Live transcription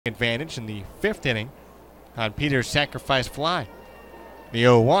advantage in the 5th inning on Peter's sacrifice fly. The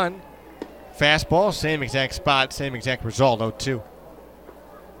 0-1, fastball, same exact spot, same exact result, 0-2.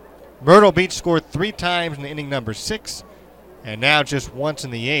 Myrtle Beach scored 3 times in inning number 6, and now just once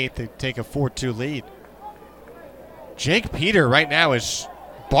in the 8th to take a 4-2 lead. Jake Peter right now is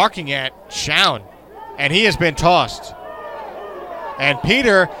barking at Shown, and he has been tossed. And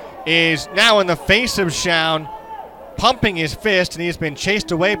Peter is now in the face of Shown, pumping his fist, and he has been chased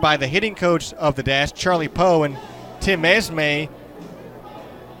away by the hitting coach of the Dash, Charlie Poe, and Tim Esme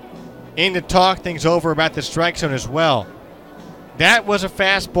in to talk things over about the strike zone as well. That was a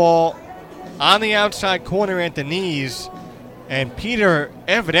fastball on the outside corner at the knees, and Peter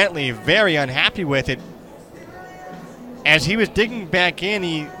evidently very unhappy with it. As he was digging back in,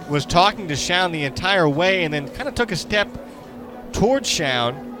 he was talking to Shown the entire way and then kind of took a step towards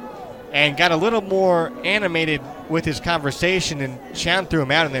Shown and got a little more animated with his conversation, and Shown threw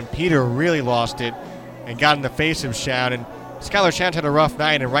him out, and then Peter really lost it and got in the face of Shown. And Skyler Shown's had a rough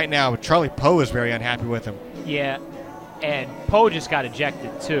night, and right now Charlie Poe is very unhappy with him. Yeah, and Poe just got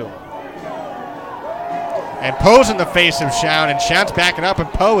ejected too. And Poe's in the face of Shown, and Shown's backing up, and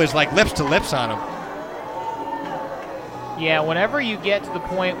Poe is like lips to lips on him. Yeah, whenever you get to the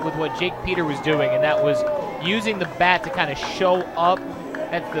point with what Jake Peter was doing, and that was using the bat to kind of show up,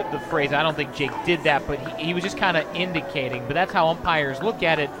 that's the phrase. I don't think Jake did that, but he was just kind of indicating. But that's how umpires look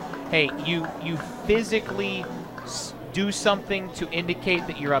at it. Hey, you physically do something to indicate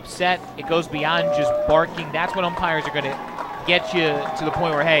that you're upset. It goes beyond just barking. That's when umpires are going to get you to the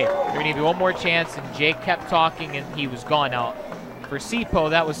point where, hey, you're going to give you one more chance. And Jake kept talking, and he was gone. Now, for Sipo,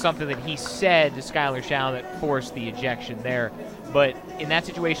 that was something that he said to Skyler Shown that forced the ejection there. But in that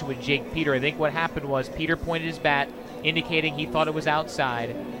situation with Jake Peter, I think what happened was Peter pointed his bat, indicating he thought it was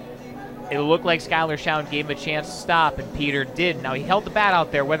outside. It looked like Skyler Shown gave him a chance to stop, and Peter did. Now, he held the bat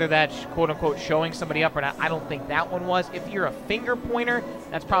out there. Whether that's quote-unquote showing somebody up or not, I don't think that one was. If you're a finger pointer,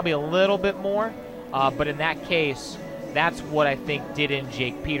 that's probably a little bit more. But in that case, that's what I think did in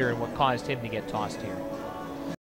Jake Peter and what caused him to get tossed here.